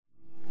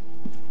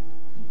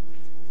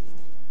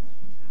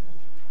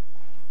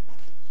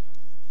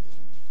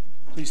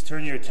Please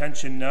turn your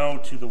attention now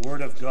to the Word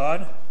of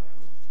God,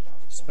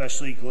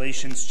 especially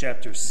Galatians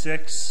chapter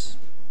 6.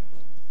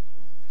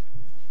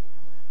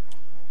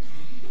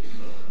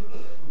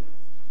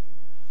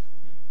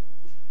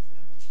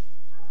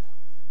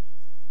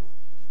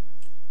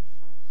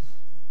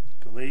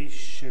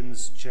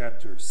 Galatians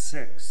chapter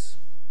 6.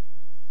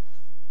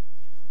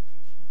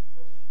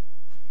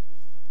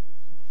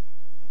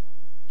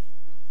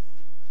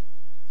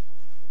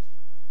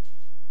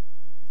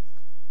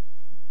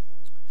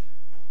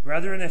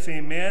 Brethren, if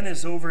a man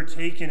is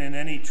overtaken in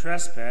any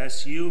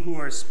trespass, you who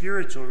are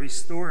spiritual,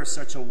 restore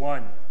such a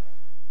one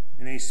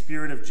in a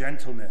spirit of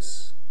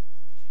gentleness,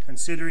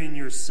 considering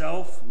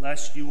yourself,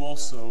 lest you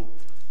also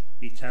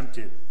be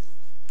tempted.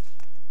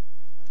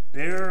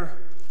 Bear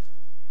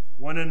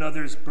one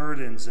another's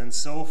burdens, and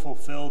so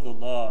fulfill the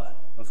law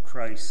of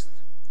Christ.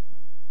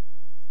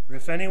 For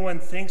if anyone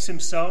thinks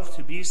himself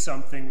to be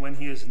something when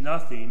he is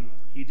nothing,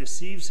 he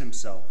deceives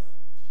himself.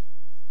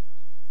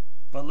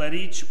 But let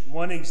each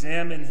one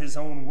examine his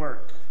own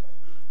work,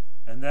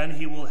 and then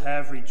he will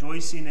have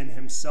rejoicing in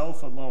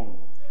himself alone,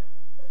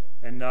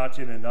 and not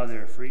in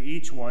another, for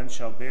each one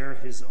shall bear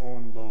his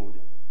own load.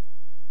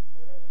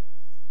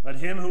 Let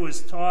him who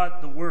is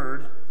taught the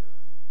word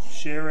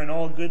share in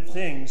all good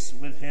things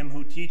with him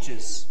who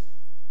teaches.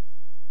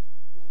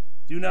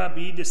 Do not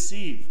be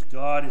deceived,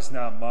 God is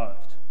not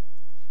mocked.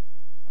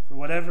 For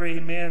whatever a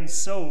man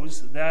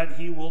sows, that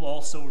he will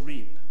also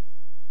reap.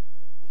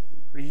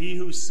 For he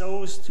who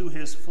sows to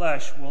his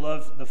flesh will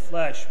of the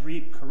flesh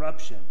reap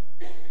corruption.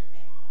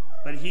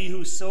 But he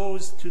who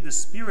sows to the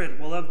Spirit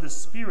will of the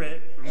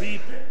Spirit reap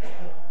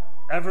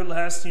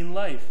everlasting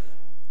life.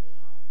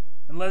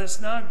 And let us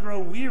not grow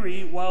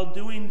weary while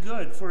doing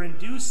good, for in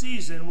due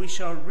season we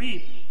shall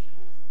reap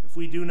if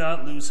we do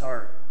not lose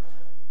heart.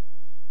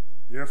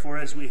 Therefore,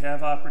 as we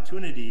have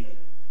opportunity,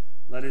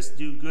 let us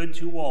do good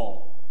to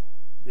all,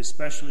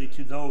 especially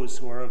to those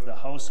who are of the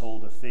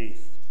household of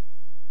faith.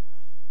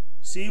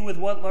 See with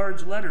what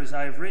large letters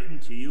I have written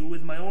to you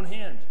with my own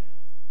hand.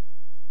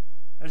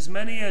 As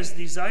many as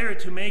desire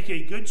to make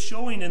a good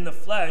showing in the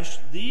flesh,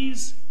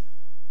 these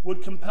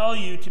would compel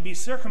you to be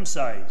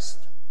circumcised,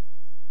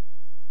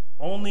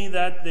 only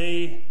that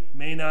they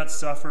may not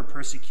suffer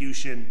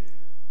persecution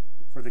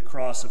for the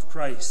cross of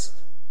Christ.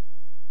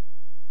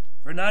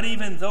 For not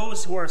even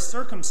those who are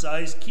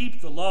circumcised keep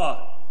the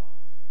law,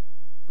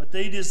 but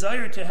they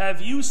desire to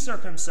have you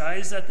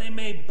circumcised, that they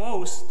may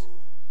boast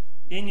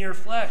in your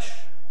flesh.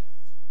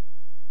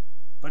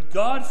 But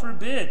God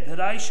forbid that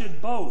I should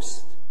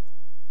boast,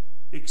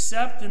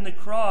 except in the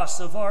cross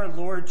of our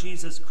Lord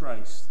Jesus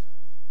Christ,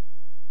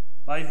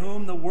 by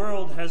whom the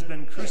world has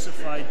been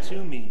crucified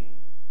to me,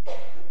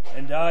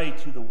 and I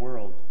to the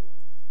world.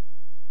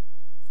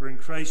 For in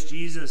Christ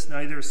Jesus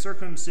neither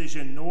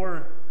circumcision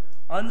nor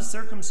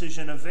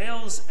uncircumcision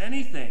avails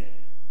anything,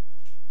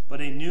 but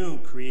a new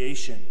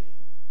creation.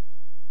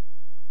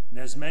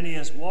 And as many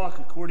as walk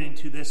according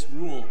to this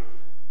rule,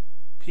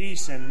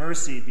 peace and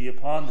mercy be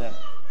upon them,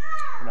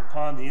 and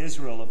upon the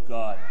Israel of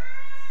God.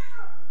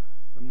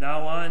 From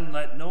now on,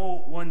 let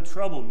no one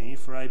trouble me,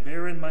 for I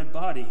bear in my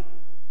body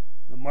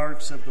the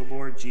marks of the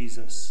Lord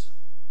Jesus.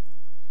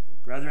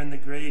 Brethren, the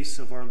grace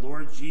of our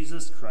Lord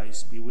Jesus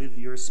Christ be with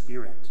your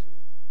spirit.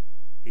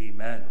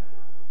 Amen.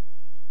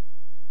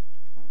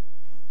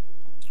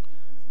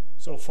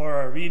 So far,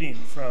 our reading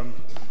from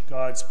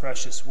God's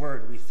precious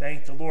word. We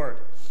thank the Lord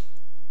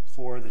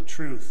for the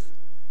truth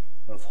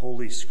of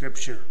Holy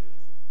Scripture.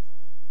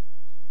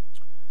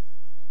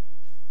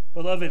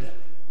 Beloved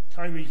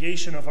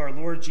congregation of our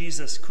Lord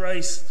Jesus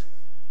Christ,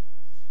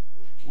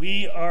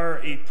 we are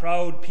a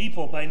proud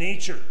people by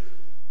nature,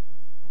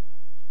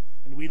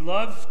 and we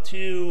love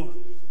to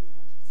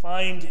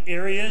find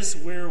areas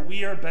where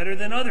we are better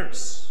than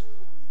others,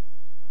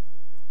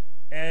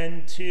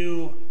 and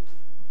to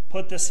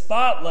put the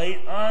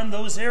spotlight on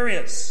those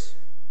areas.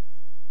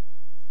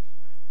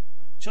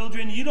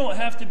 Children, you don't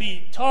have to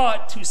be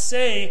taught to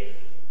say,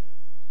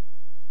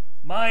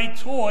 my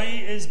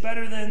toy is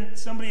better than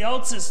somebody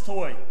else's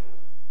toy,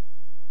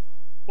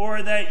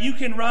 or that you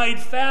can ride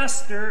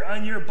faster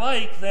on your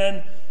bike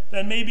than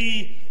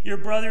maybe your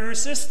brother or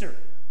sister.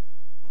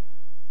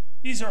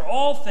 These are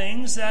all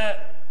things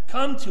that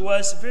come to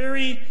us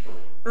very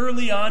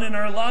early on in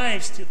our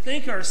lives, to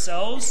think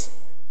ourselves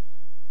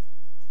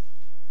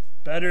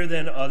better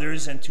than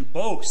others and to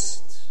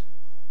boast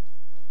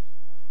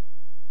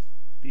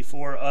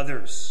before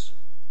others.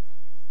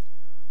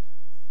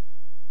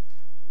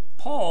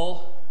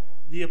 Paul,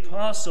 the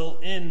apostle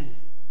in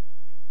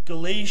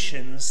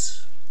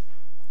Galatians,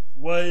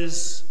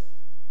 was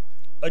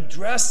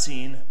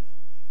addressing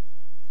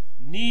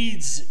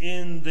needs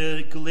in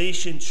the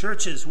Galatian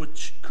churches,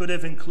 which could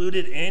have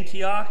included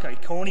Antioch,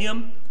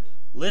 Iconium,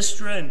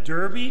 Lystra, and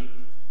Derbe,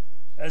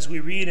 as we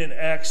read in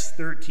Acts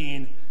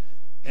 13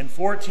 and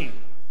 14.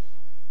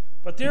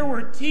 But there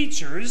were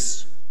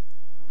teachers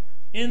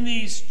in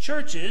these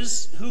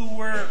churches who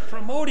were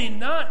promoting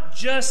not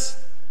just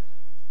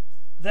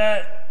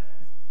that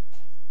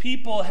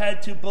people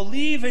had to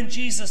believe in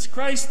Jesus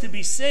Christ to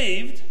be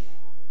saved,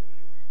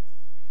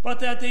 but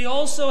that they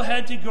also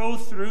had to go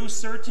through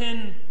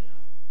certain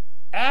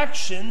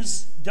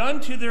actions done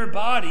to their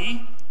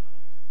body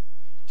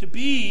to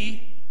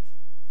be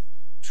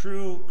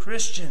true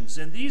Christians.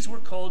 And these were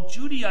called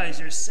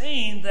Judaizers,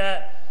 saying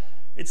that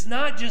it's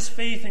not just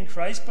faith in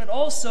Christ, but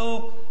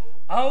also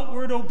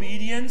outward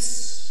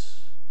obedience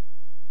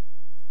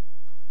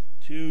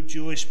to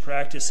Jewish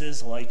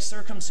practices like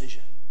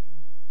circumcision.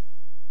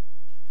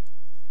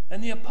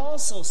 And the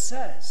apostle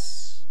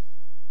says,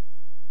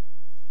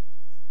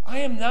 I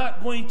am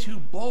not going to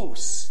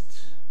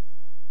boast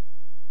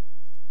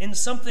in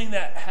something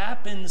that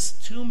happens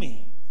to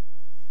me,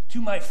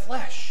 to my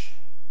flesh.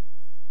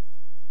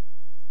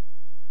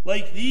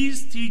 Like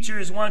these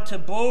teachers want to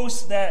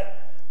boast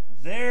that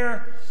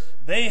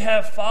they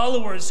have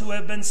followers who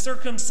have been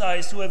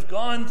circumcised, who have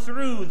gone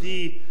through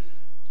the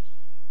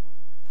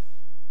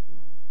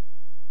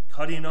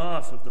cutting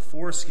off of the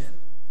foreskin.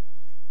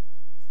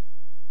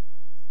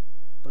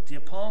 But the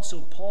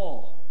Apostle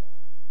Paul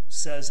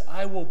says,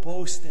 I will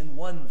boast in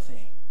one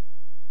thing.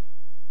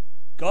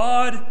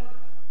 God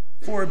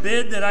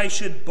forbid that I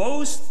should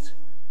boast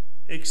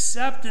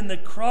except in the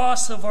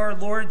cross of our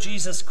Lord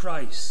Jesus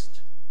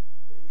Christ,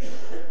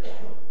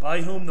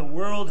 by whom the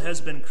world has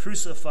been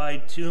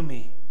crucified to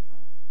me,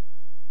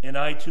 and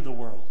I to the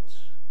world.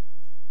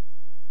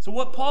 So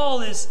what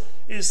Paul is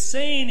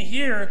saying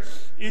here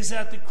is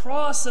that the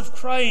cross of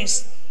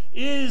Christ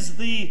is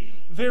the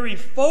very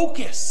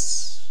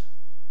focus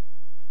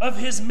of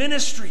his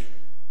ministry.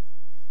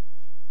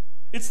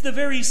 It's the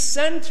very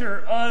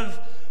center of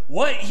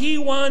what he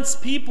wants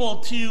people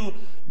to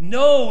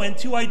know and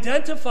to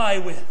identify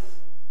with.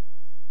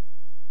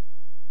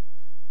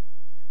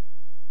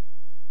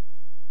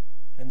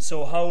 And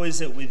so how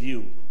is it with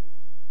you?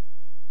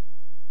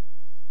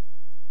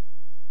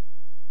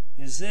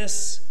 Is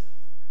this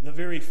the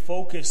very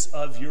focus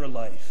of your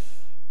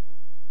life?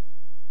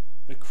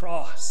 The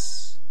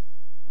cross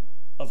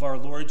of our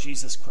Lord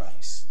Jesus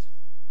Christ.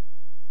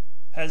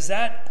 Has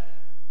the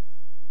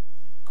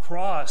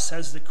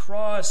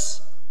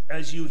cross,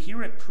 as you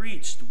hear it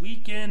preached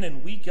week in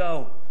and week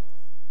out,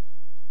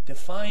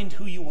 defined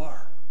who you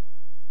are?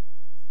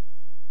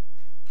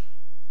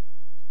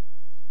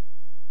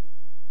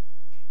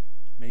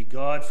 May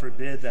God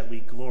forbid that we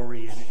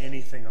glory in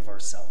anything of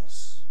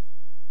ourselves,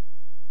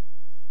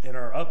 in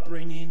our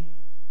upbringing,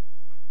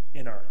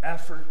 in our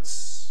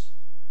efforts,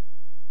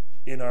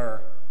 in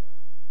our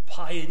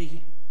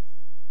piety.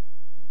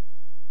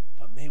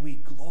 But may we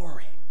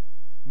glory.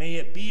 May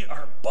it be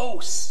our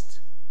boast,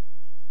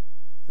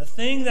 the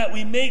thing that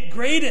we make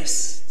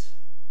greatest,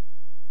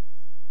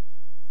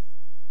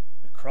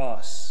 the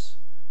cross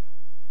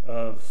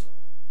of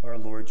our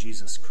Lord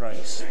Jesus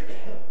Christ.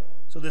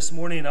 So this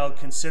morning I'll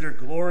consider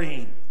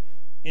glorying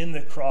in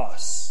the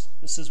cross.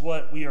 This is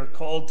what we are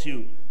called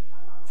to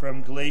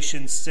from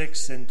Galatians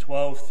 6 and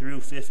 12 through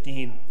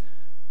 15.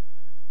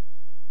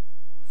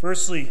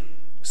 Firstly,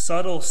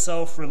 subtle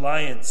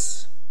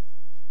self-reliance.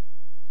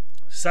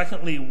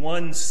 Secondly,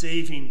 one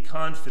saving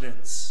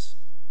confidence.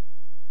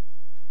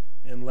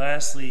 And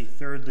lastly,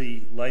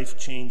 thirdly,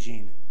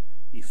 life-changing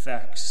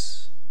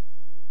effects.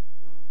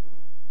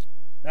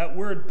 That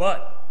word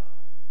but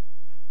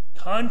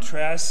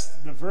contrasts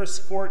the verse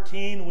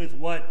 14 with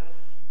what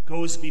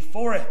goes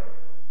before it.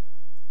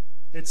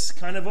 It's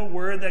kind of a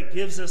word that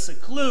gives us a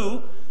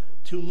clue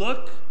to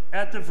look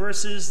at the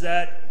verses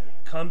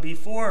that come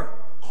before.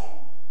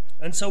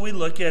 And so we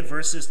look at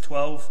verses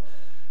 12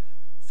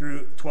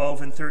 through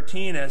 12 and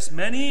 13. As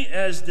many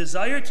as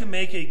desire to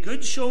make a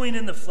good showing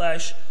in the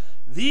flesh,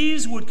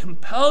 these would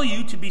compel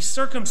you to be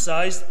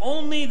circumcised,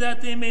 only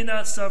that they may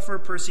not suffer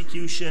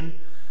persecution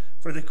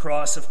for the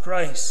cross of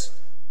Christ.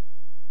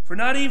 For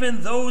not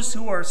even those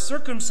who are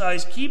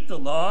circumcised keep the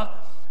law,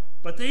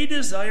 but they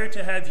desire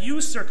to have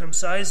you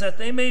circumcised, that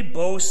they may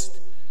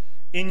boast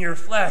in your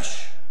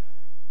flesh.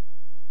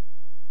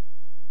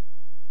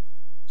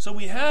 So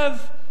we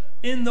have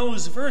in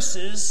those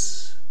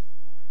verses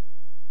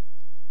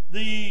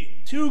the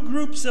two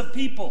groups of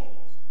people,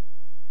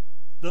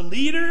 the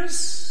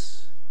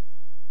leaders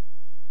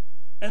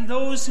and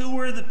those who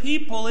were the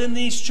people in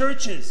these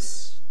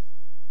churches.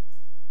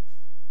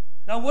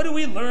 Now, what do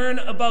we learn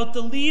about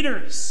the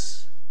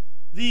leaders,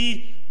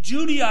 the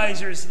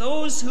Judaizers,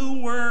 those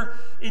who were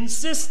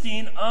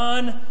insisting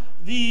on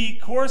the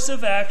course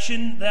of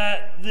action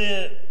that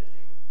the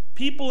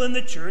people in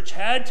the church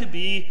had to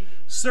be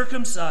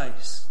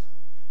circumcised?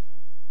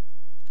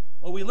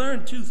 Well, we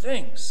learn two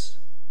things.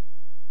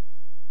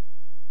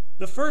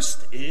 The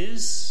first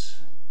is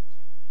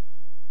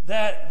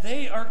that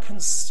they are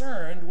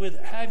concerned with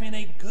having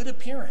a good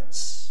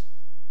appearance.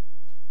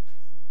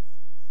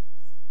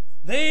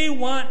 They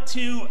want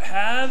to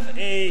have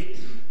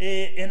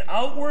an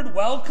outward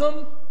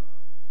welcome,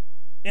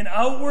 an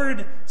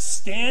outward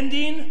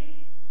standing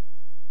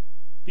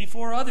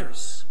before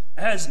others.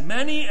 As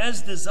many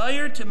as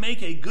desire to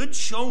make a good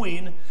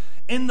showing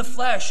in the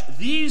flesh,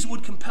 these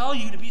would compel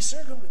you to be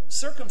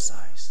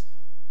circumcised.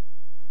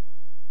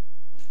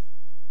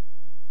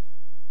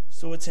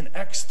 So it's an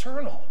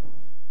external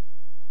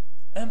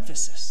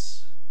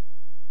emphasis.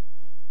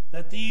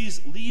 that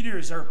these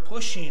leaders are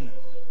pushing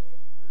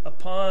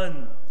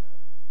upon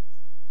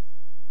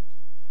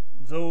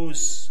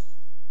those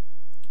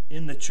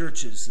in the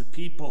churches, the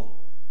people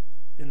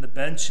in the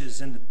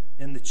benches and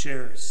in the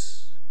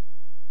chairs.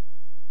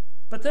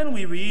 But then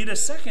we read a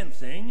second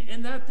thing,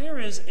 in that there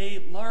is a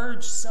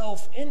large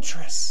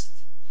self-interest,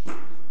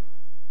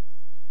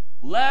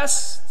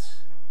 lest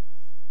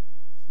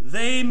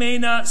they may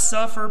not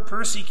suffer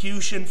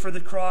persecution for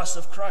the cross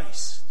of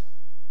Christ.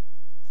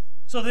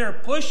 So they're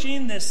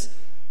pushing this,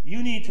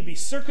 you need to be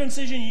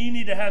circumcision, you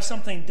need to have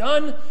something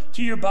done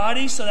to your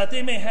body so that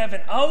they may have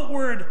an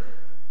outward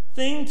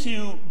thing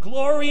to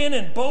glory in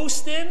and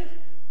boast in,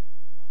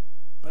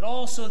 but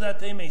also that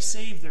they may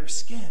save their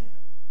skin,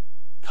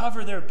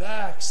 cover their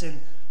backs,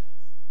 and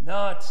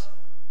not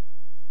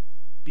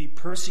be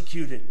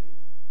persecuted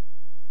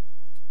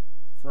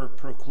for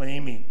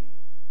proclaiming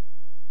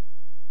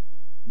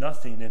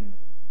nothing in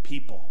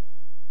people,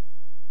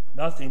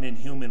 nothing in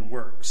human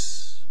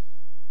works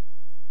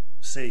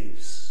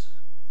saves.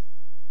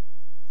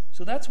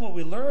 So that's what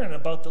we learn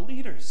about the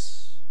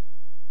leaders.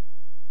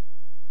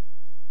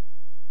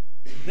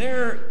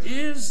 There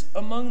is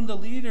among the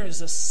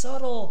leaders a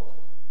subtle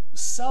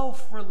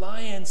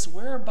self-reliance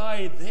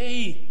whereby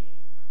they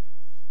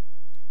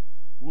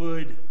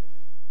would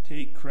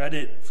take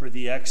credit for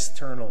the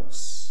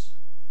externals,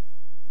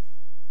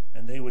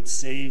 and they would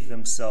save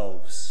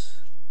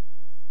themselves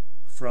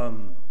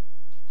from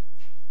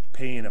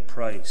paying a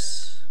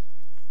price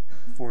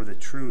for the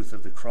truth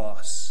of the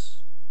cross.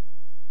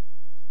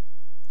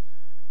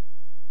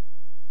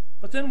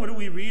 But then what do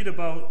we read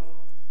about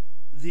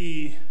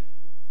the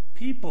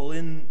people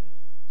in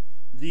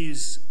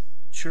these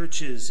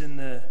churches in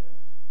the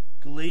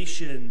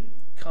Galatian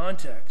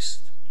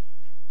context?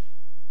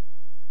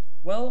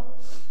 Well,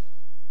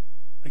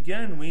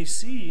 again, we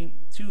see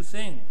two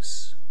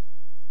things.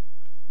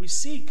 We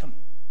see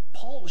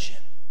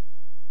compulsion,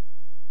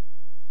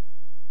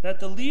 that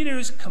the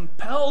leaders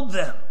compelled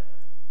them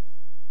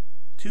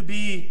to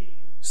be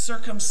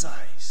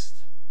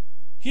circumcised.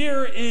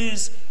 Here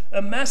is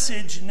a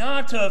message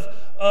not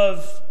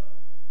of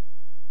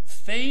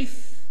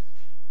faith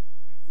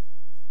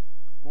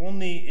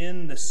only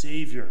in the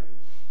Savior,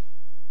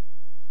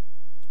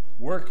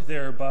 work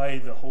there by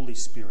the Holy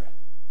Spirit,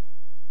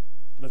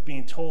 but of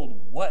being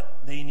told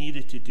what they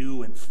needed to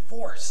do and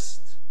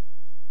forced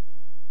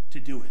to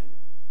do it.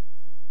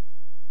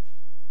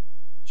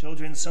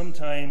 Children,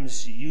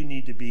 sometimes you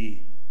need to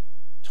be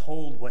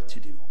told what to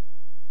do.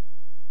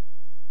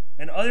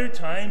 And other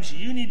times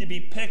you need to be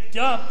picked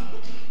up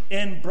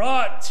and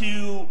brought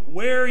to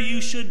where you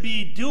should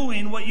be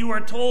doing what you are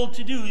told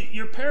to do.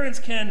 Your parents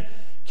can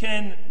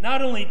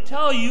not only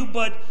tell you,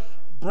 but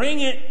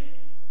bring it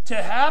to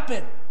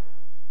happen,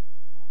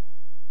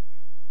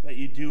 that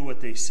you do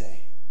what they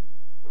say.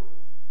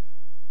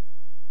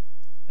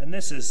 And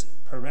this is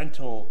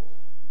parental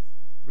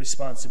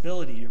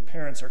responsibility. Your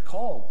parents are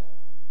called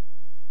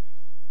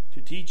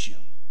to teach you.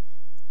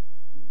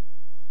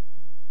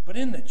 But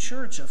in the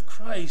church of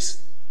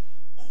Christ,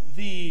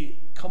 the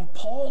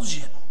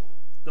compulsion,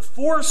 the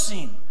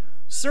forcing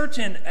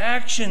certain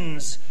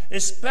actions,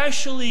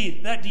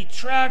 especially that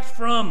detract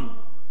from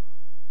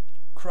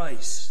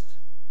Christ,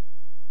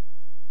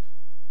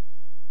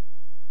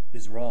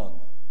 is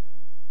wrong.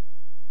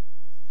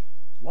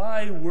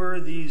 Why were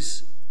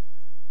these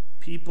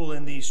people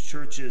in these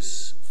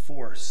churches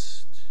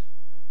forced?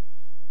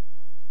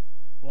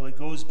 Well, it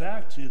goes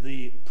back to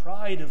the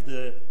pride of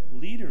the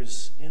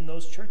leaders in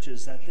those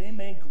churches, that they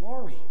may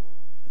glory,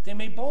 that they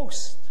may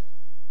boast.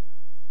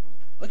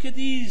 Look at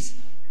these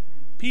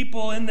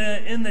people in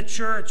the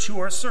church who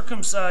are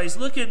circumcised.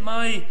 Look at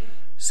my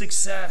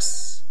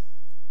success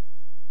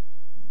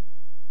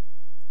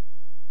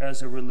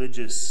as a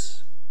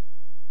religious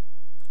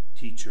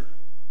teacher.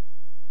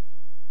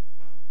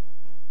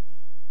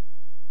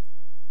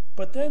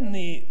 But then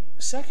the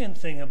second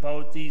thing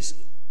about these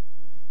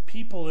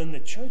people in the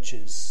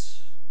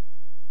churches,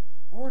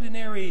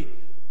 ordinary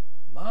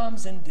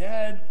moms and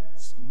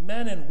dads,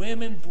 men and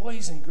women,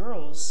 boys and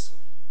girls,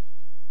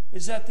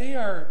 is that they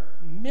are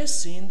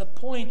missing the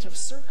point of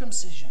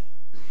circumcision.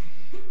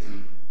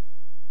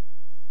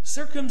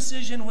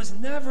 Circumcision was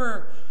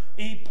never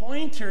a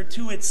pointer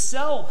to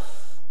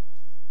itself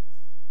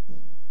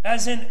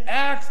as an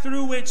act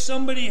through which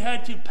somebody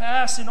had to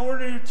pass in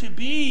order to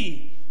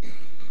be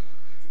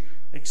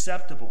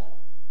acceptable.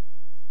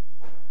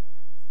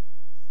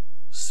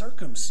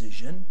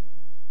 Circumcision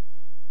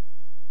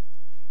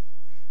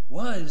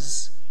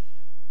was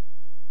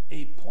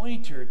a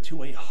pointer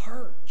to a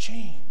heart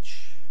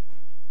change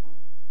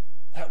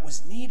that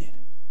was needed.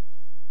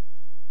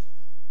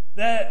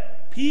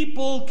 That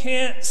people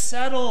can't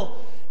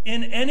settle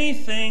in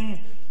anything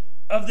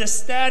of the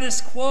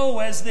status quo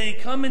as they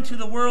come into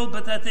the world,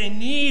 but that they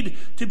need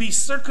to be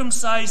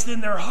circumcised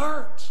in their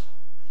heart,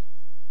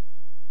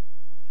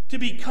 to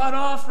be cut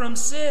off from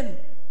sin.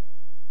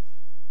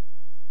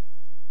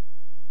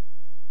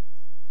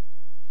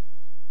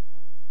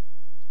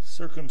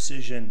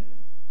 Circumcision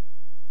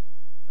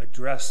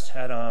addressed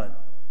head on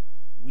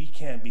we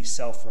can't be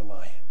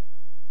self-reliant.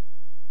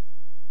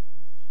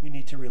 We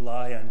need to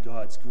rely on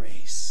God's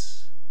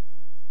grace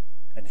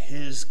and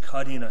His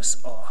cutting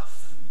us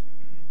off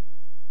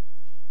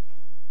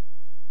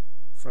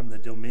from the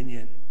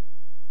dominion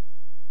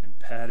and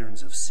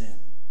patterns of sin.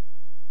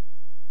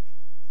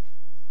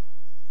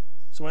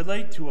 So I'd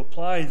like to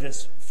apply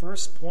this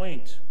first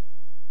point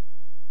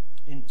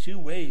in two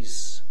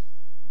ways.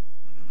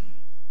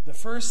 The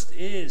first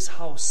is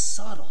how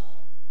subtle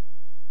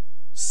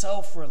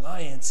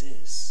self-reliance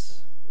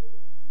is.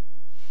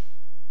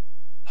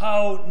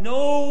 How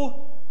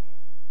no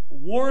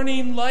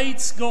warning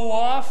lights go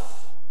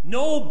off,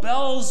 no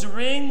bells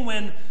ring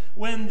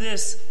when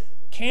this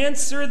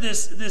cancer,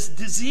 this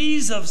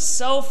disease of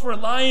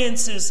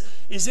self-reliance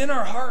is in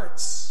our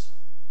hearts.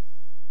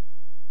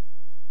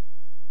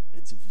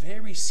 It's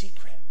very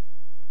secret.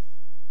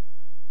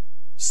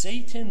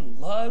 Satan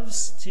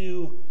loves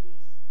to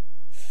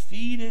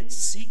feed it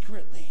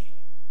secretly.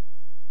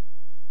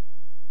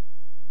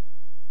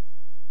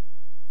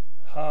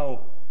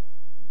 How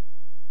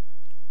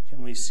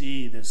can we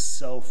see this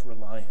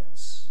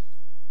self-reliance?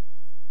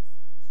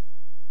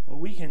 Well,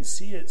 we can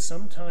see it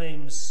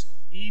sometimes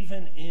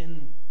even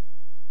in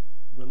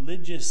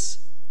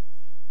religious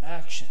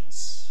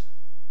actions.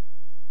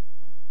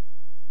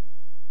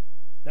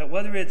 That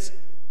whether it's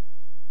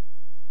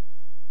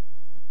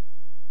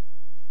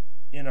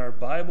in our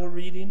Bible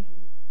reading,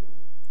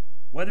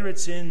 whether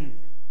it's in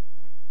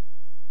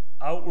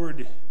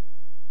outward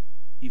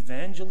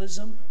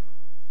evangelism,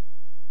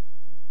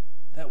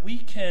 that we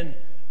can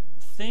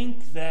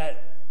think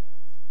that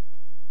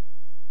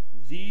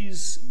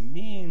these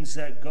means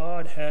that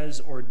God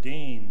has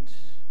ordained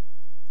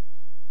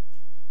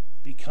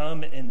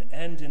become an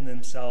end in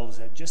themselves,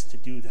 that just to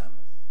do them,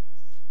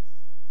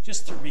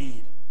 just to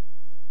read,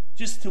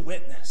 just to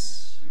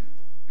witness.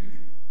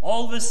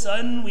 All of a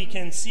sudden we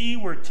can see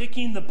we're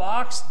ticking the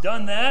box,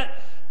 done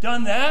that,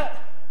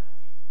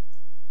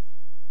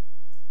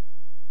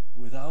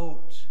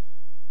 without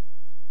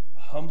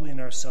humbling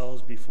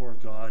ourselves before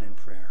God in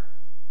prayer.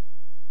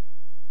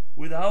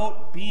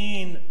 Without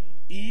being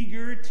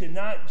eager to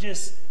not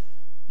just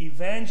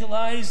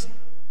evangelize,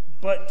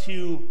 but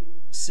to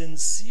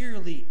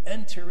sincerely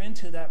enter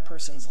into that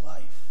person's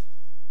life.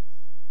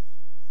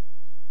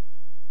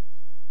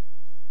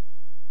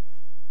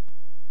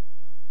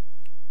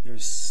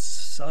 There's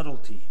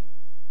subtlety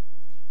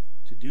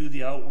to do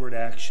the outward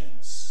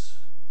actions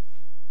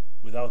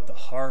without the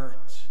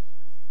heart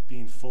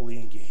being fully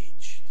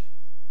engaged.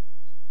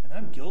 And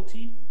I'm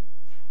guilty.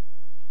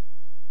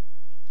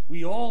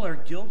 We all are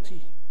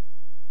guilty.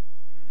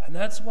 And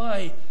that's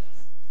why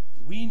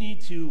we need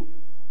to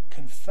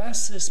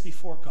confess this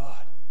before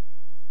God.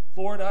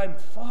 Lord, I'm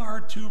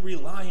far too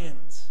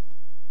reliant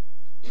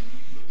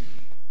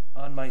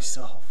on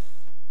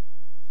myself.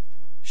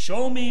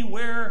 Show me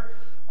where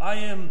I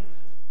am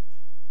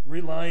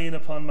relying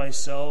upon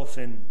myself,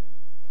 and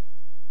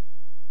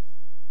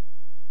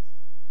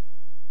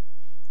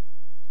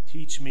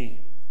teach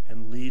me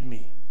and lead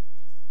me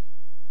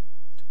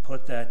to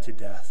put that to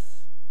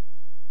death.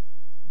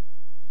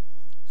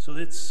 So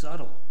it's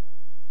subtle.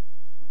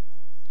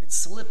 It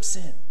slips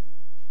in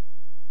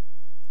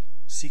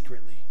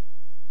secretly.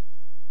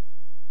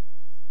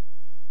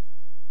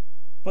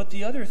 But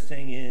the other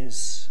thing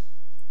is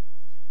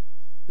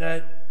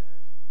that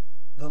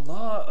the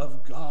law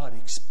of God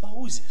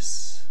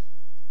exposes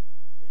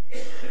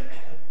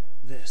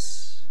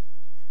this.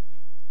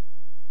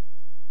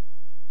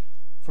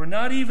 For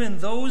not even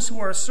those who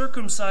are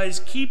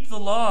circumcised keep the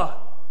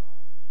law.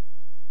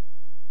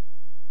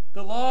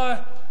 The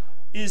law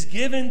is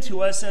given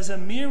to us as a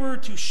mirror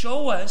to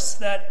show us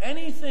that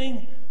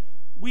anything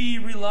we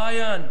rely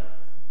on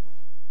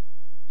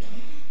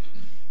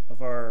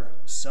of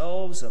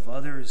ourselves, of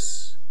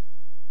others,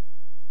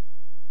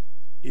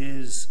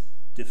 is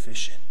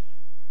deficient.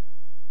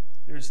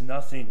 There's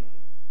nothing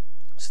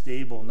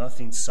stable,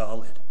 nothing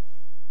solid,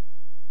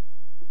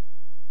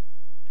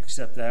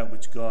 except that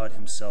which God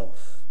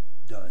Himself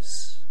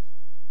does.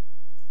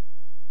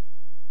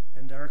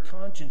 And our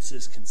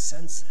conscience's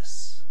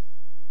consensus.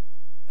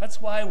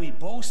 That's why we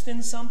boast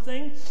in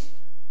something,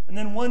 and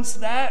then once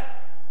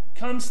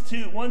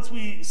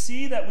we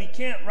see that we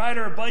can't ride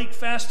our bike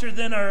faster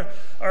than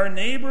our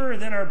neighbor or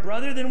than our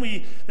brother, then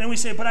we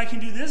say, but I can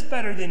do this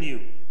better than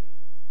you.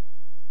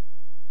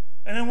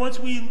 And then once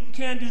we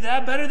can't do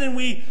that better, then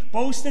we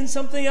boast in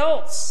something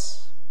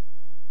else.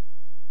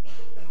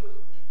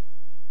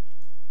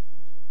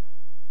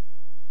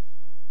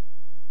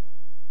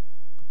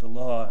 But the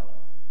law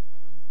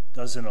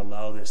doesn't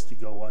allow this to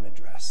go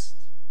unaddressed.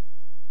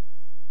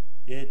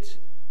 It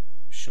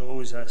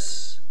shows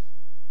us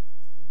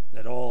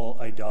that all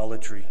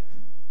idolatry,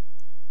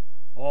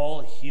 all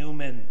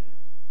human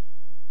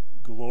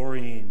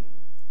glorying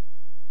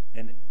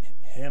in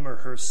him or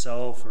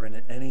herself or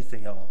in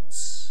anything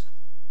else,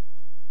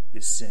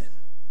 is sin.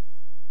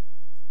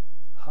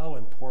 How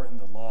important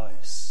the law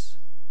is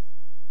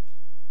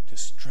to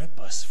strip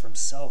us from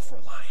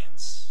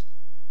self-reliance.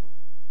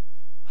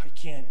 I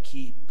can't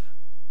keep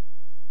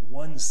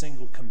one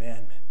single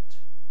commandment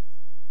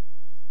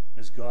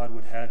as God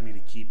would have me to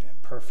keep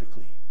it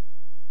perfectly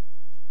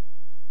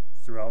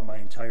throughout my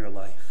entire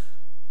life,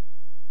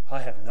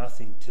 I have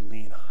nothing to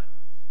lean on.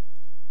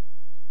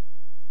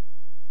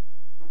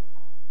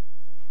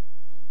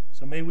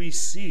 So may we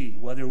see,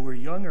 whether we're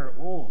young or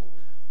old,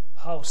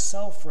 how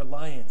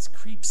self-reliance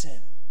creeps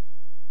in,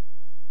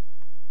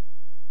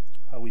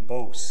 how we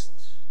boast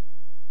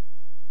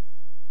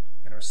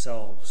in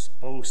ourselves,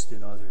 boast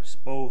in others,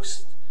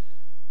 boast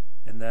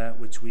in that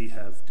which we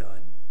have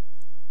done.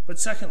 But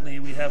secondly,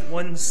 we have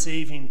one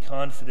saving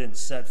confidence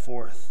set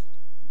forth.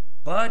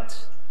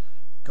 But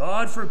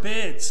God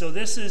forbid. So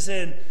this is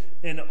an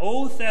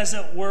oath, as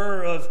it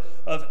were,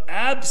 of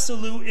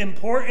absolute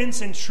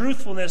importance and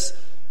truthfulness.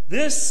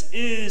 This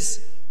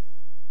is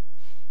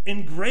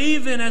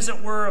engraven, as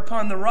it were,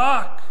 upon the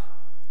rock.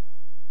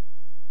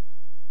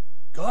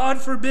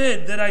 God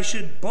forbid that I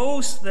should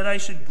boast, that I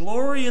should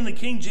glory in the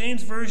King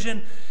James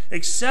Version,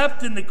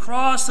 except in the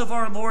cross of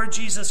our Lord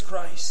Jesus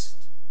Christ.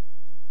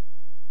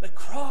 The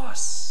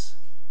cross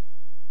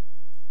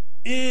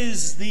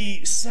is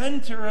the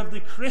center of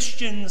the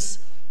Christian's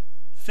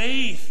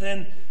faith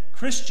and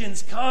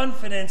Christian's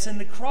confidence, and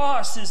the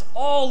cross is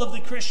all of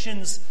the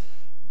Christian's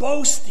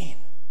boasting.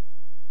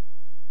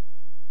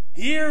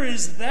 Here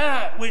is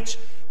that which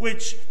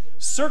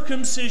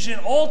circumcision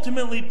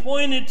ultimately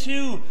pointed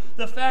to,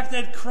 the fact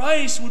that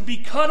Christ would be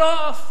cut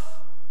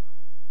off,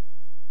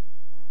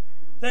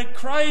 that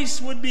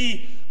Christ would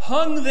be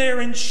hung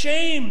there in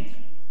shame,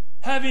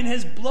 having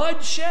his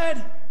blood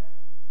shed.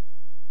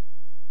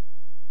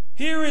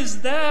 Here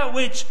is that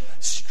which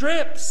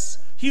strips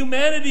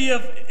humanity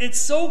of its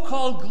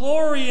so-called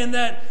glory, and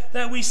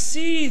that we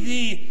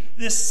see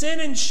the sin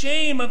and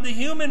shame of the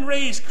human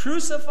race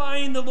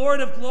crucifying the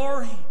Lord of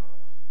glory.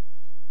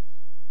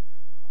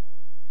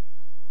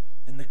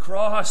 In the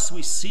cross,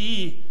 we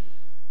see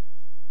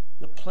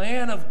the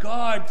plan of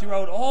God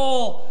throughout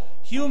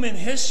all human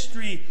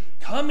history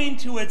coming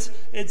to its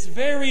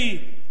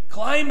very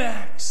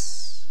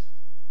climax,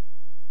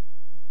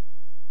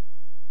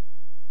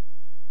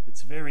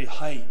 its very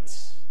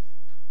height,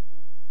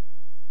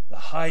 the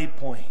high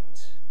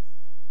point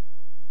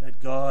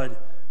that God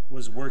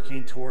was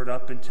working toward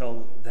up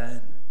until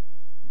then.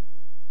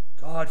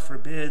 God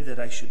forbid that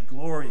I should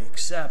glory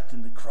except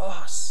in the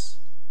cross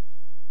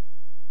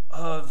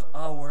of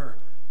our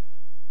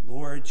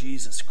Lord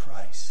Jesus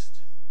Christ.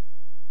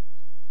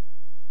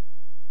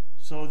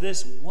 So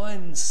this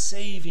one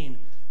saving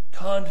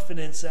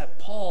confidence that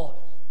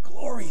Paul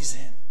glories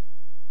in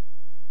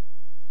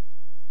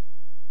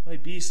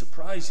might be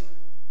surprising.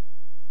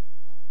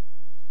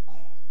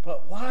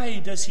 But why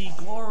does he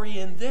glory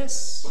in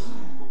this?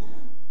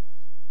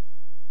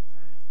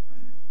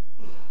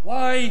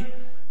 Why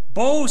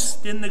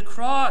boast in the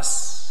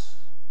cross?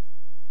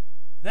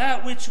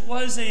 That which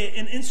was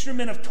an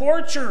instrument of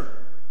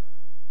torture,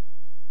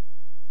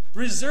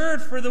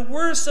 reserved for the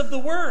worst of the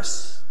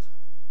worst.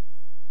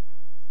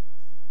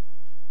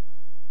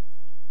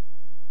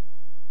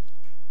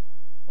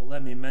 Well,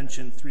 let me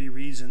mention 3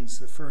 reasons.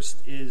 The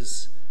first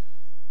is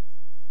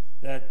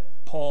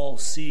that Paul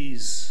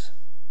sees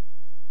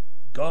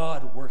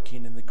God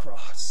working in the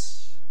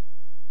cross.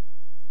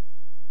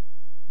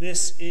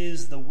 This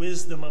is the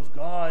wisdom of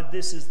God.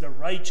 This is the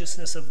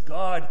righteousness of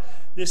God.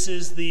 This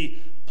is the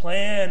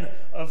plan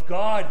of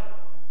God.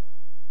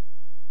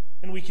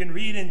 And we can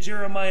read in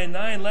Jeremiah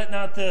 9, let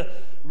not the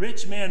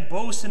rich man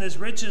boast in his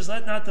riches,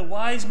 let not the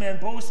wise man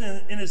boast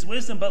in his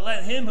wisdom, but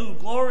let him who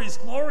glories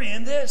glory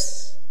in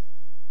this,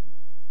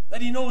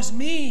 that he knows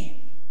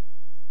me.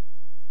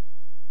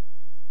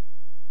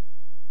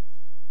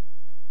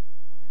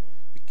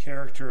 The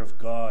character of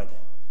God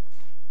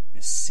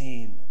is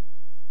seen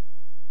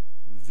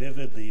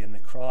vividly in the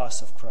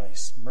cross of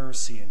Christ.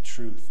 Mercy and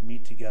truth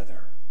meet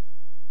together.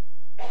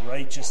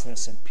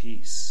 Righteousness and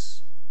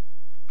peace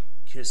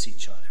kiss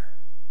each other.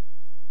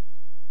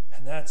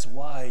 And that's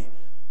why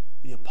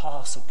the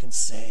apostle can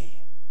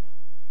say,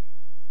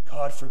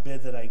 God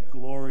forbid that I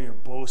glory or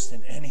boast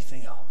in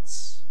anything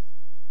else,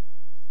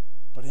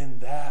 but in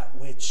that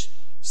which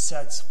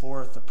sets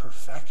forth the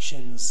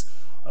perfections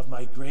of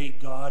my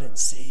great God and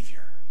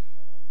Savior.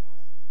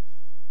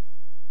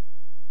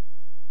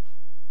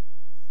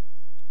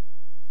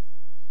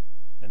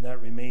 And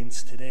that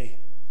remains today.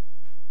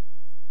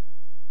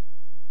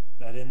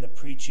 That in the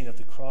preaching of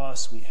the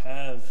cross we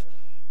have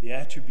the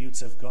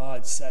attributes of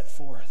God set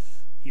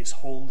forth. He is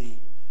holy,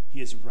 he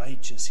is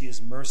righteous, he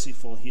is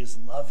merciful, he is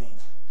loving.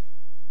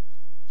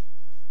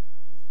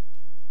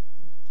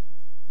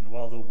 And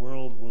while the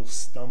world will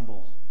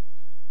stumble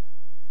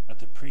at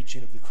the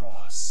preaching of the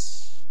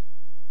cross,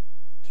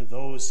 to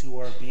those who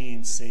are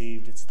being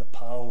saved, it's the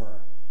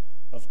power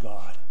of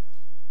God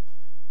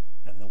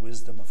and the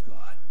wisdom of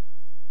God.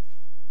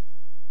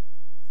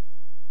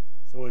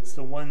 So it's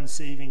the one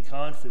saving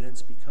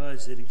confidence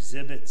because it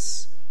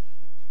exhibits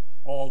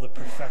all the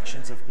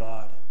perfections of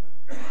God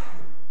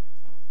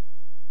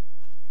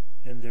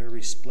in their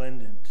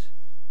resplendent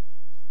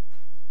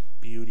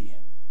beauty.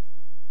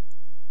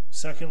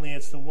 Secondly,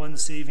 it's the one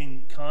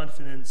saving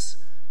confidence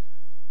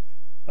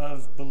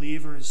of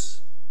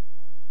believers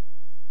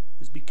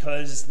is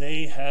because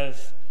they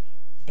have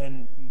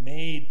been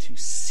made to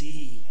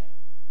see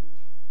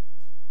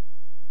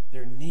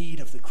their need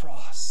of the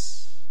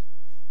cross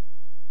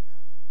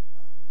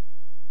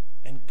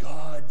and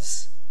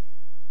God's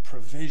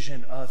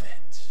provision of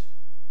it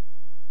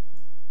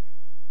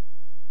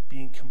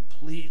being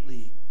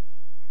completely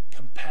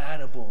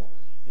compatible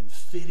and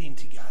fitting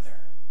together.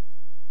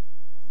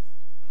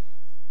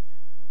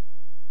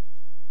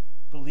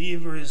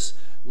 Believers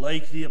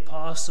like the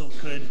apostle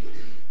could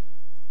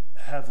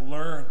have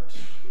learned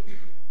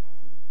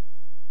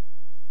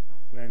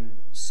when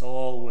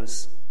Saul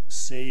was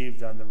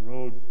saved on the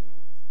road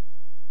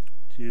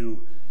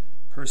to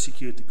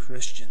persecute the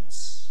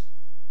Christians.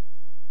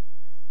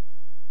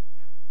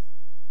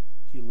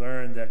 He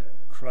learned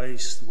that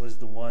Christ was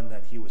the one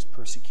that he was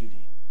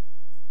persecuting.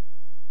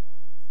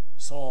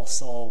 Saul,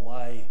 Saul,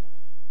 why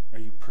are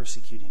you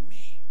persecuting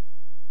me?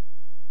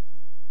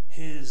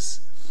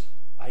 His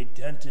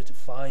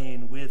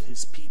identifying with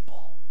his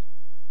people.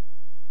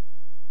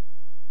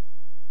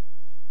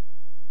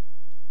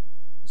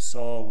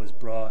 Saul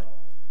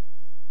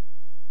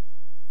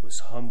was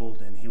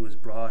humbled, and he was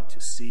brought to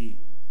see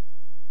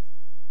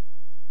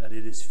that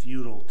it is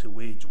futile to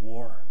wage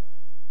war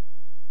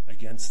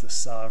against the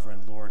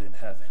sovereign Lord in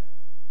heaven.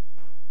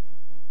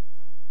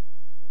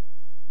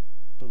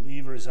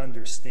 Believers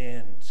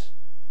understand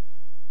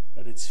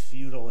that it's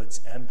futile,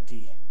 it's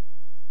empty,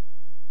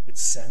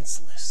 it's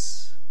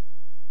senseless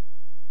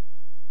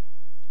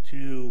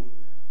to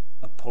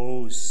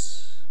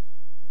oppose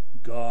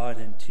God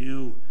and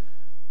to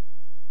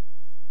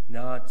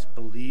not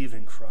believe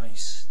in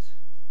Christ.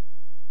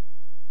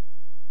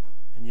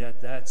 And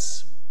yet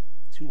that's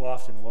too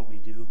often what we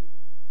do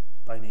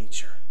by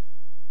nature.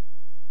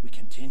 We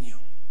continue.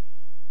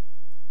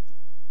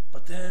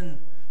 But then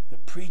the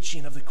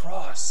preaching of the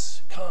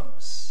cross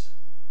comes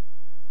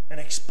and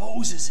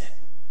exposes it.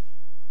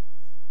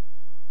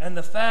 And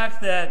the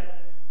fact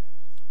that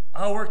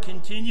our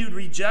continued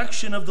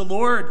rejection of the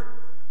Lord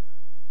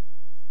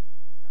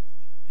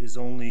is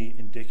only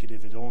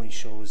indicative, it only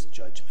shows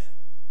judgment.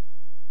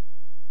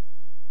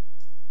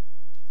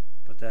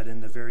 But that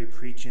in the very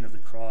preaching of the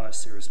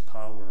cross there is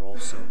power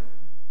also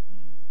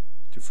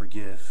to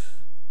forgive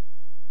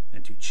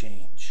and to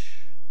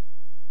change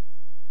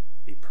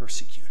a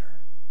persecutor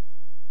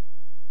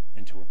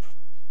into a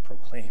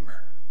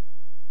proclaimer,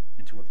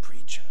 into a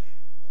preacher.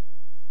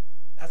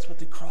 That's what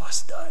the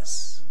cross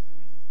does.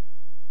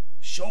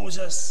 Shows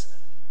us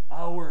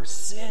our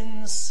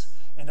sins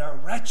and our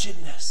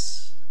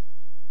wretchedness.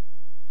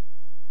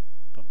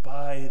 But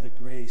by the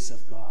grace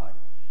of God,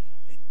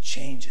 it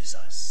changes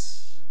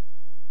us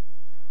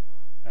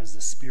as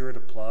the Spirit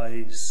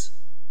applies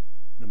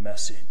the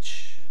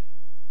message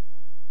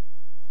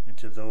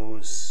into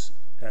those,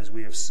 as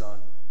we have sung,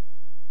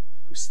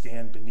 who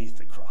stand beneath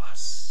the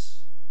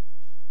cross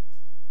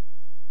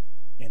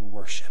in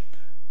worship,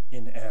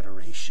 in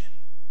adoration,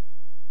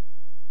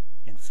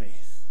 in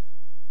faith.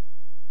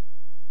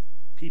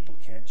 People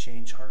can't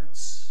change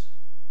hearts.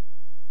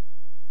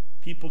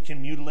 People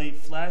can mutilate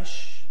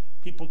flesh.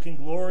 People can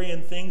glory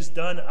in things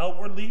done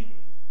outwardly.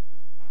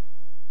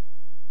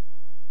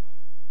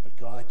 But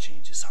God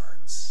changes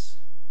hearts.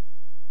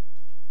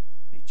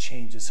 He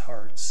changes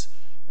hearts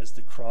as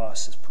the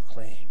cross is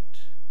proclaimed.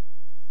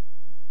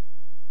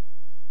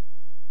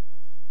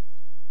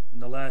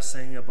 And the last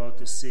thing about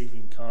this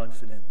saving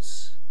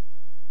confidence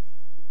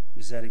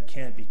is that it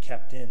can't be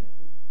kept in.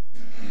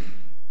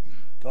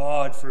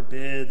 God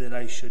forbid that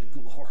I should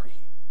glory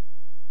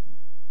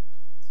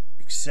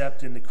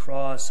except in the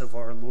cross of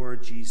our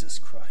Lord Jesus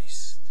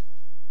Christ.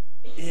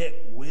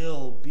 It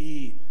will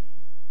be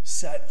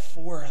set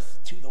forth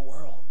to the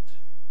world.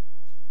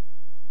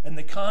 And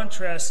the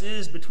contrast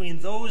is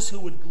between those who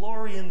would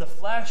glory in the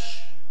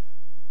flesh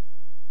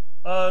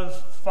of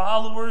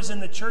followers in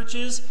the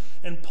churches,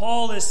 and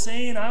Paul is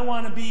saying, I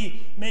want to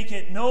make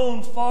it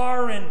known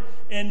far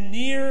and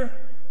near,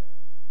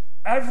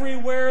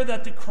 everywhere,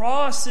 that the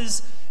cross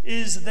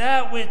is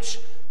that which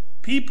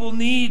people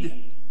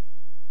need.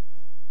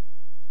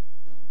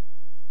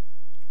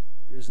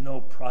 There's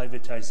no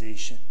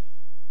privatization.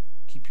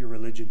 Keep your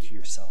religion to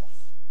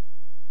yourself.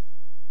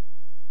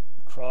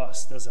 The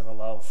cross doesn't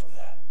allow for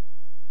that.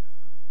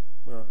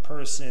 Where a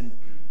person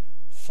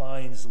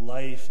finds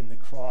life in the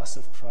cross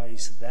of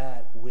Christ,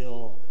 that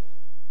will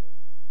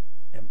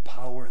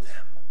empower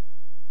them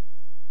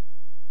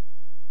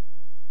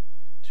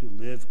to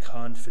live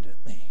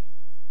confidently,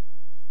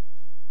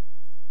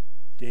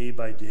 day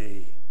by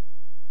day,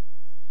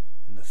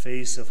 in the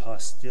face of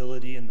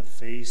hostility, in the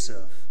face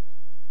of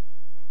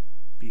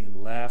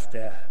being laughed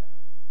at,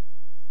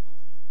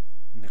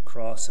 in the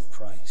cross of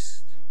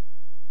Christ.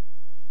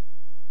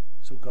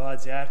 So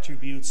God's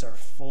attributes are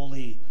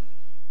fully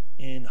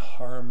in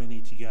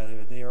harmony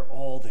together. They are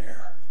all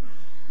there.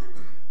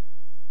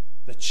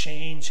 The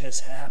change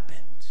has happened.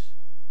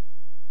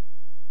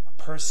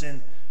 A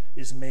person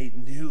is made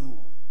new.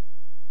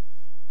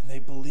 And they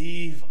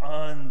believe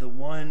on the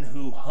one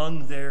who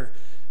hung there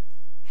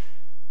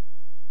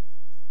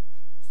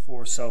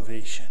for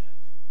salvation.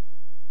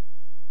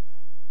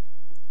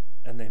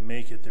 And they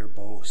make it their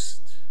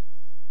boast.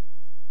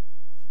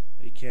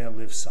 They can't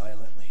live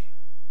silently.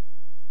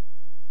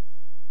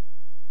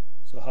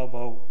 So how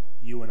about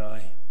you and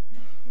I?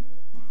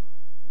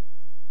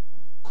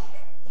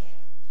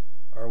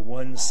 Our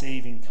one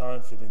saving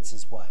confidence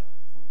is what?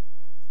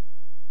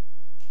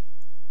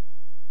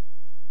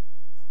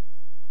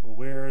 Well,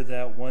 where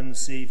that one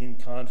saving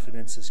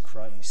confidence is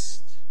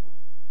Christ,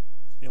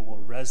 it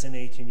will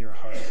resonate in your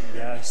heart.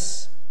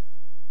 Yes,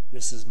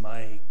 this is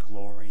my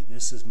glory.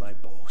 This is my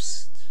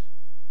boast.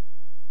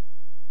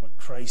 What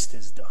Christ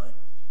has done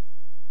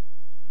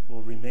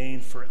will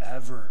remain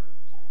forever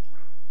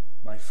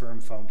my firm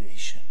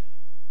foundation.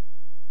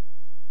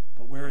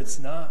 But where it's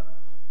not,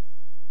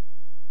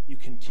 you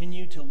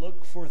continue to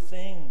look for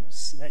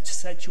things that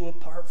set you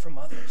apart from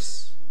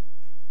others.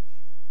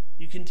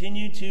 You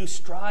continue to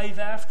strive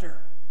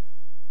after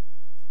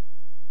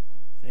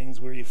things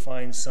where you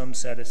find some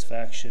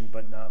satisfaction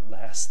but not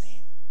lasting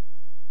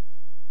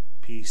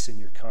peace in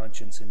your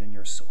conscience and in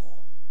your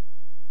soul.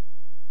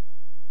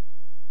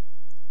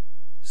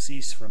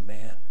 Cease from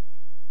man,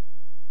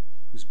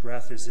 whose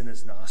breath is in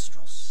his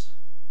nostrils.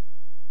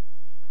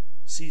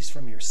 Cease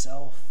from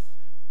yourself.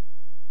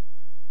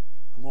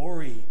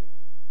 Glory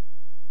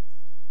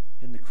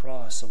in the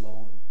cross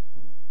alone.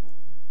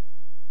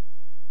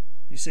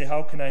 You say,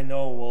 how can I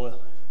know?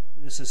 Well,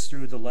 this is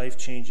through the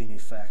life-changing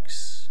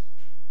effects.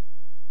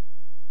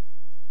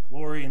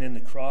 Glorying in the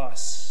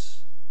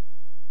cross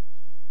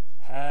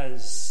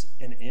has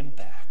an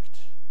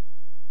impact.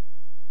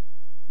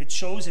 It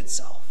shows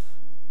itself.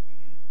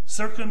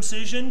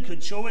 Circumcision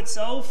could show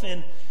itself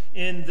in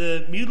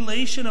the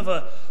mutilation of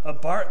a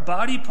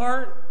body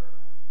part.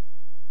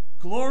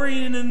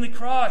 Glorying in the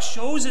cross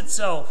shows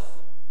itself.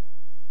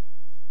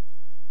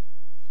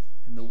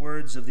 In the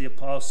words of the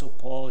Apostle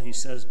Paul, he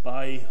says,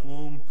 by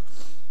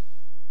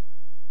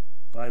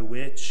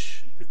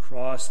which the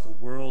cross, the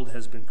world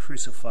has been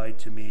crucified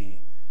to me,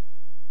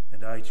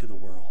 and I to the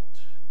world.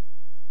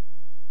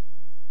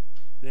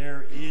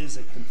 There is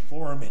a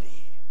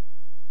conformity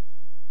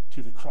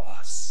to the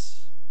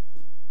cross.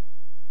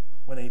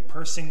 When a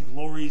person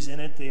glories in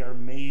it, they are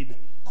made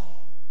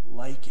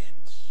like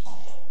it.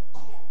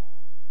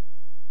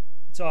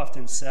 It's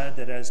often said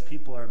that as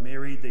people are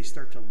married, they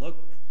start to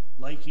look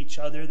like each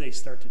other, they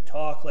start to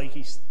talk like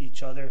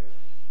each other,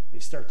 they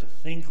start to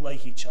think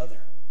like each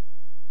other.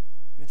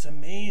 It's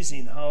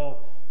amazing how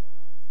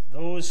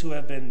those who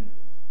have been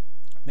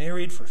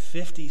married for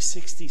 50,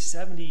 60,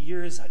 70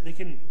 years, they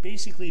can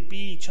basically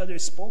be each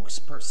other's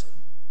spokesperson.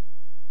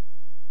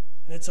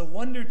 And it's a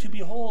wonder to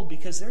behold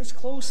because there's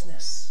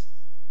closeness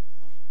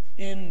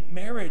in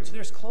marriage,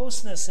 there's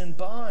closeness in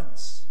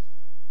bonds.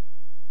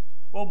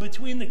 Well,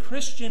 between the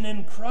Christian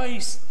and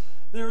Christ,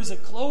 there is a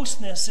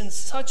closeness in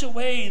such a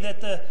way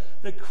that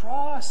the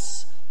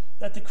cross,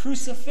 that the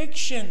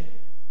crucifixion,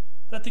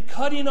 that the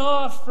cutting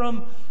off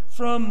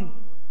from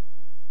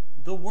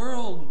the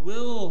world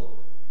will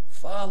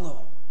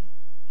follow.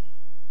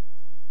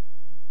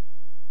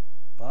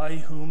 By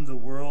whom the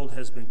world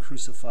has been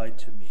crucified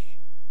to me.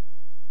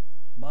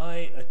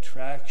 My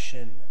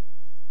attraction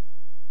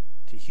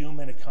to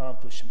human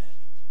accomplishment,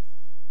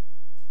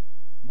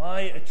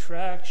 my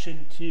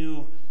attraction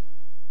to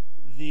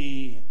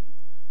the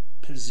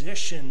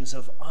positions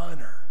of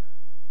honor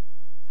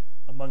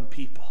among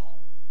people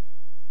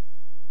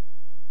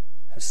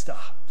has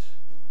stopped.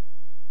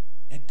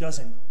 It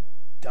doesn't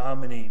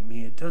dominate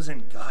me. It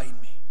doesn't guide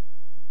me.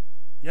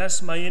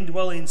 Yes, my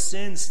indwelling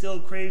sin still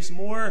craves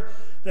more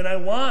than I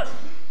want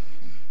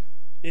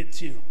it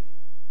to.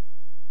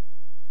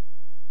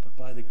 But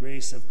by the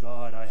grace of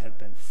God, I have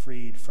been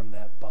freed from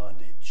that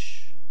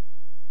bondage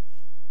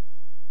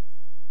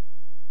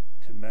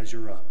to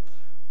measure up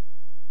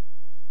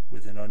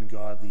with an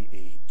ungodly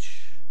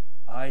age.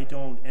 I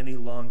don't any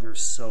longer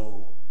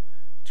sow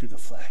to the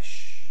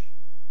flesh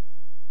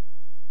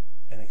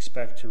and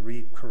expect to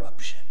reap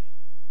corruption.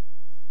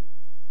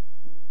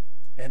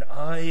 And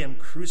I am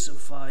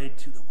crucified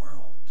to the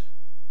world.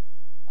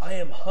 I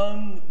am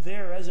hung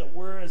there, as it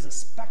were, as a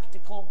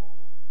spectacle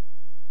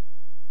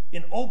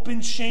in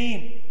open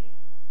shame.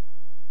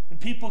 And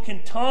people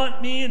can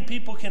taunt me, and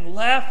people can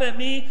laugh at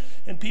me,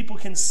 and people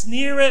can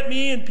sneer at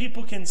me, and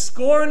people can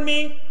scorn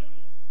me.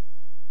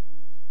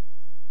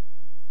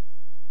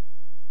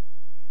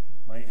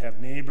 Might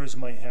have neighbors,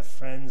 might have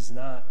friends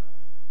not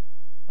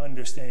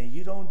understanding.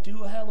 You don't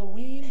do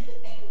Halloween?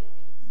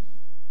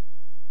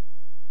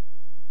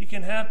 You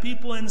can have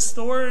people in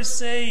stores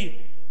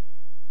say,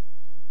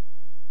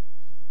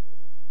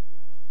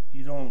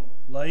 you don't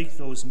like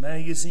those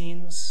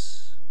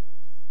magazines?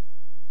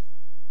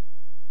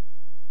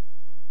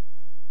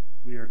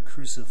 We are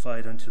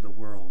crucified unto the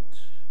world.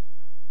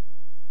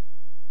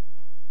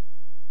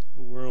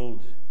 The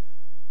world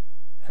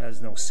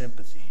has no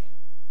sympathy.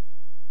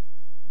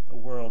 The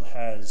world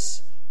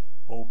has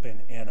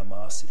open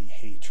animosity,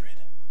 hatred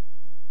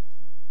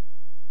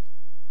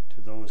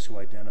to those who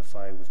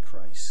identify with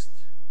Christ,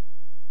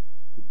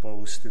 who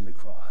boast in the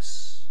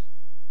cross.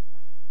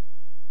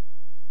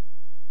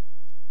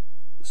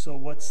 So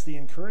what's the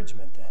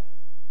encouragement then?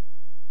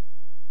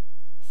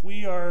 If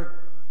we are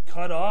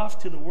cut off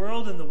to the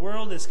world and the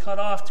world is cut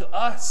off to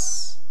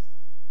us,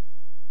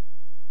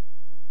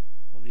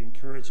 well, the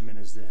encouragement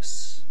is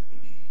this: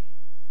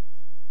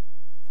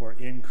 for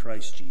in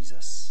Christ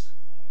Jesus.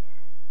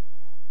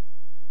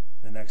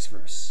 The next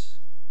verse.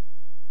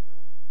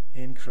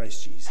 In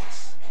Christ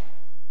Jesus.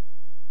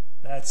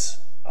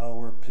 That's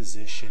our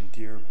position,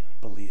 dear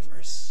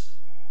believers.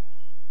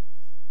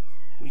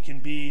 We can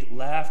be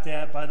laughed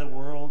at by the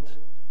world.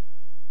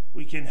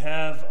 We can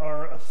have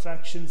our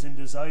affections and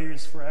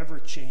desires forever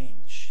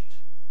changed.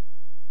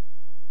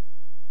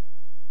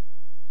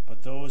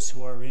 But those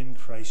who are in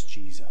Christ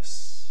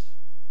Jesus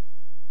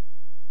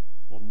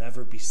will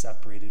never be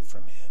separated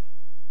from him.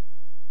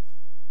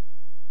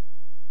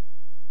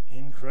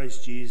 In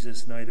Christ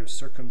Jesus, neither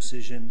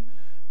circumcision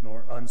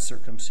nor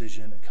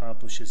uncircumcision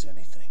accomplishes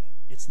anything.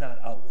 It's not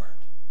outward,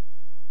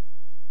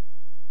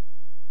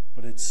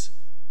 but it's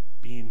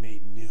being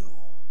made new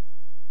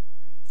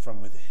from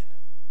within.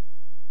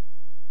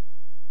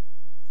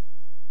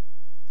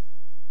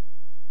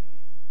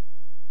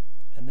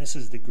 And this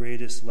is the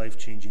greatest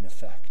life-changing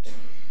effect,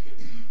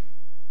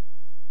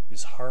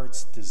 is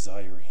hearts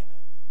desiring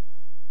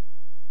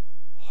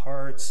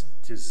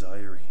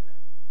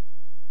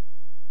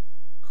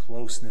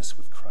closeness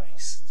with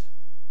Christ.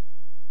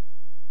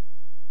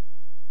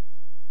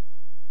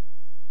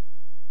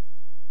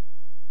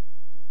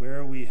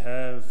 Where we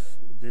have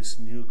this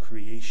new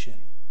creation,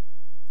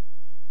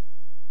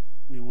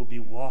 we will be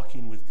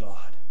walking with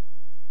God.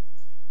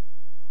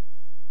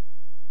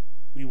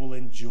 We will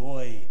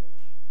enjoy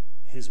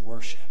his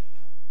worship.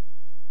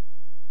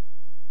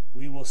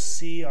 We will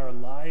see our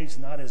lives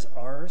not as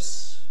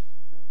ours,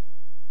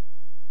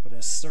 but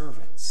as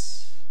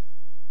servants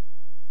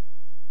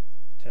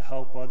to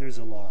help others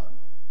along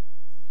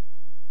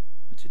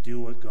and to do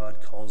what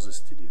God calls us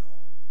to do.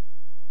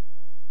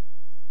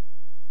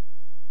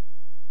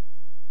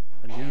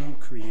 A new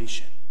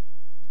creation,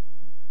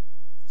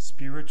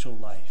 spiritual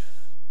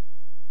life,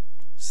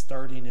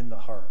 starting in the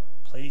heart,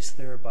 placed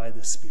there by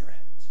the Spirit,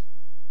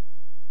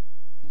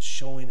 and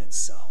showing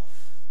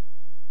itself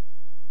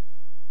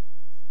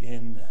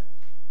in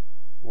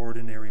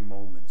ordinary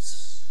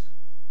moments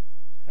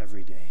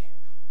every day.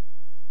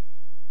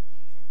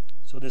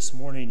 So this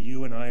morning,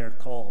 you and I are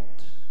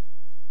called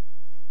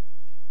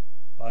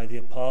by the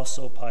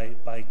apostle,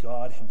 by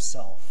God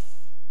himself,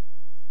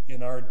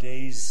 in our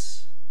days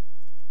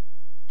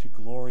to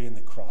glory in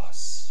the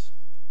cross.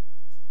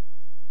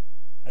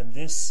 And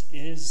this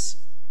is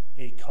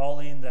a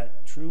calling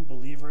that true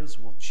believers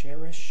will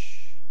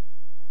cherish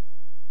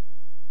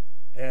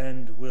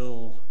and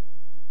will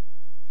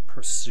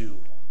pursue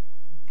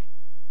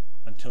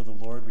until the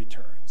Lord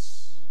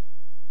returns.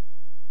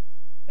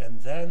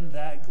 And then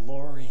that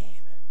glorying,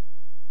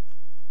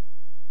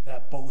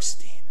 that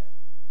boasting,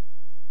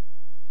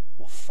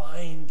 will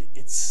find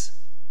its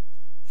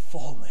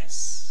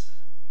fullness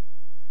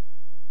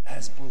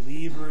as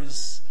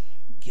believers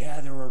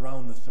gather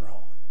around the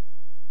throne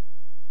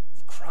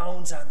with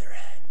crowns on their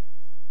head,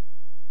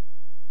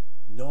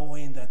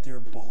 knowing that their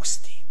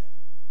boasting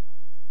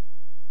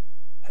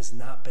has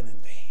not been in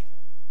vain.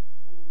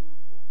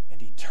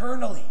 And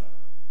eternally,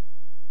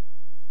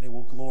 they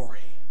will glory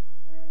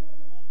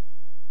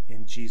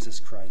in Jesus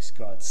Christ,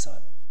 God's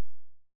Son.